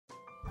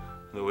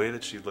The way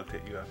that she looked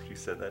at you after you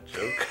said that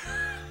joke.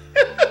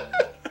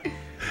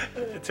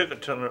 It took a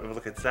turn of a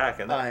look at Zach,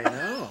 and I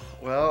know.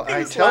 Well, he I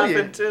was tell you,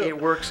 laughing too. it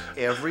works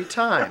every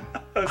time.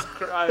 I was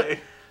crying.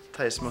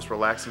 Tell you, it's the most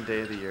relaxing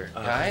day of the year.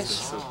 Guys?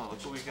 So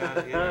look what we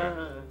got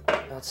here.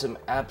 Got some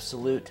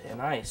Absolute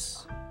and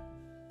ice.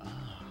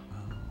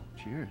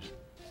 Cheers.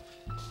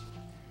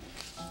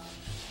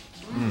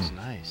 This is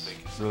nice.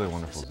 Really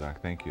wonderful,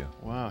 Zach. Thank you.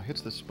 Wow,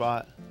 hits the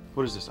spot.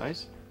 What is this,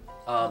 ice?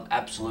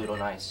 Absolute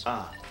on ice.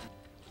 Ah.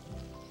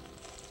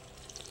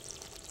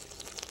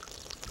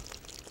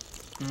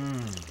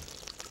 Mmm.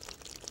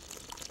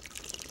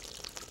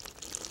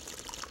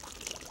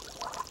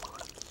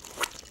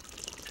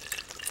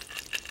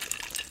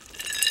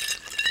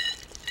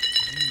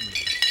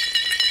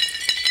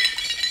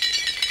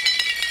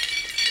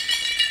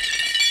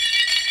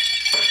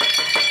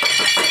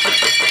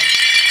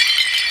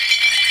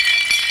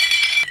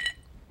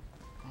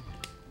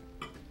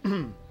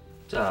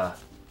 It's a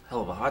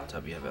hell of a hot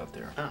tub you have out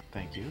there. Ah,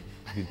 thank you.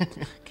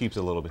 Keeps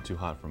it a little bit too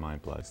hot for my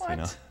blood, you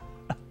know?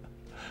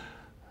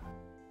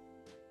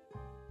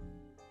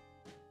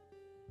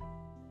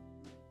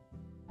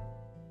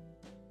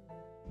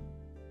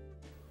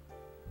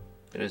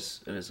 It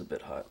is a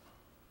bit hot.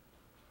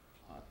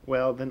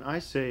 Well, then I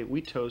say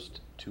we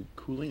toast to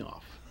cooling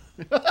off.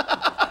 That's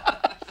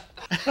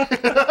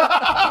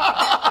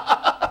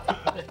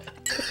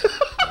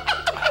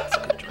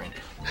a good drink.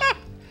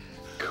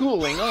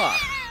 Cooling off.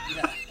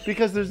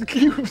 Because there's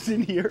cubes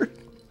in here.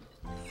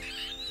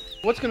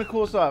 What's gonna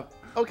cool us off?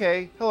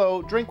 Okay,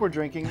 hello, drink we're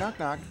drinking, knock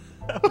knock.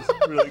 That was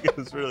really good. It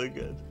was really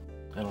good.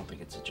 I don't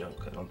think it's a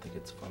joke. I don't think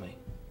it's funny.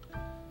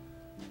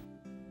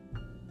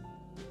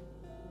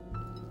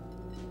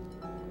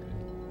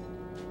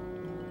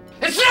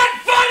 It's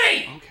not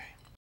funny! Okay.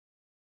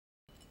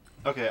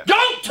 Okay.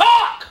 Don't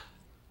talk!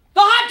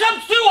 The hot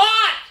tub's too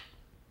hot!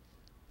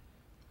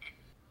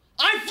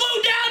 I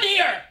flew down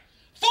here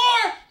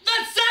for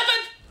the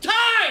 7th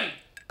time!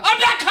 I'm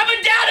not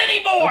coming down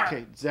anymore!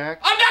 Okay, Zach.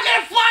 I'm not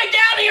gonna fly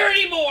down here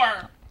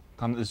anymore!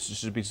 Come, this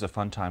should be just a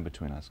fun time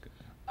between us.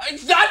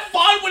 It's not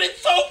fun when it's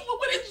so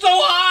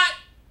hot!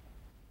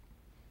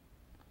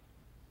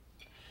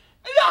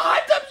 The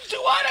hot tub's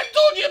too hot! I've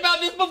told you about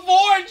this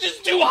before! It's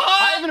just too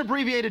hot! I have an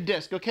abbreviated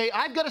disc, okay?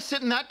 I've got to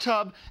sit in that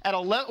tub at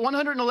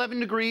 111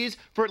 degrees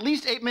for at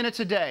least 8 minutes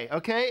a day,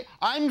 okay?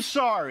 I'm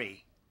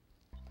sorry.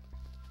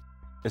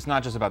 It's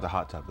not just about the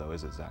hot tub, though,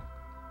 is it, Zach?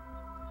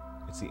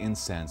 It's the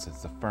incense,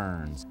 it's the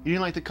ferns. You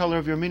didn't like the color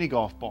of your mini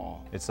golf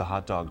ball. It's the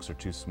hot dogs are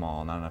too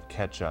small, not enough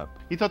ketchup.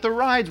 You thought the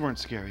rides weren't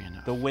scary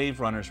enough. The wave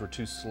runners were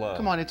too slow.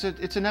 Come on, it's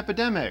an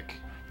epidemic.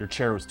 Your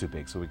chair was too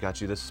big, so we got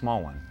you this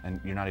small one,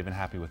 and you're not even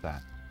happy with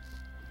that.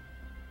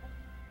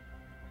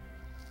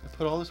 I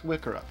put all this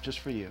wicker up just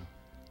for you.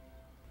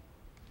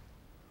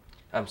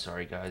 I'm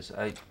sorry, guys.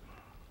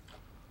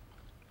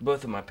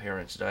 Both of my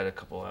parents died a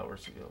couple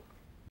hours ago.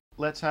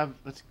 Let's have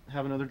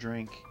another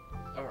drink.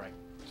 All right.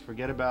 Let's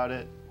forget about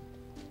it.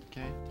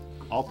 Okay?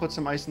 I'll put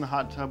some ice in the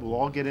hot tub. We'll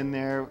all get in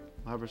there.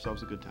 We'll have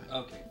ourselves a good time.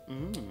 Okay.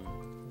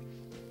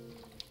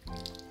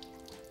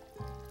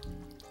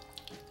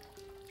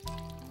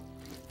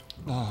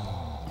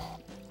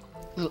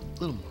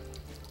 Little more.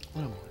 A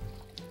little more.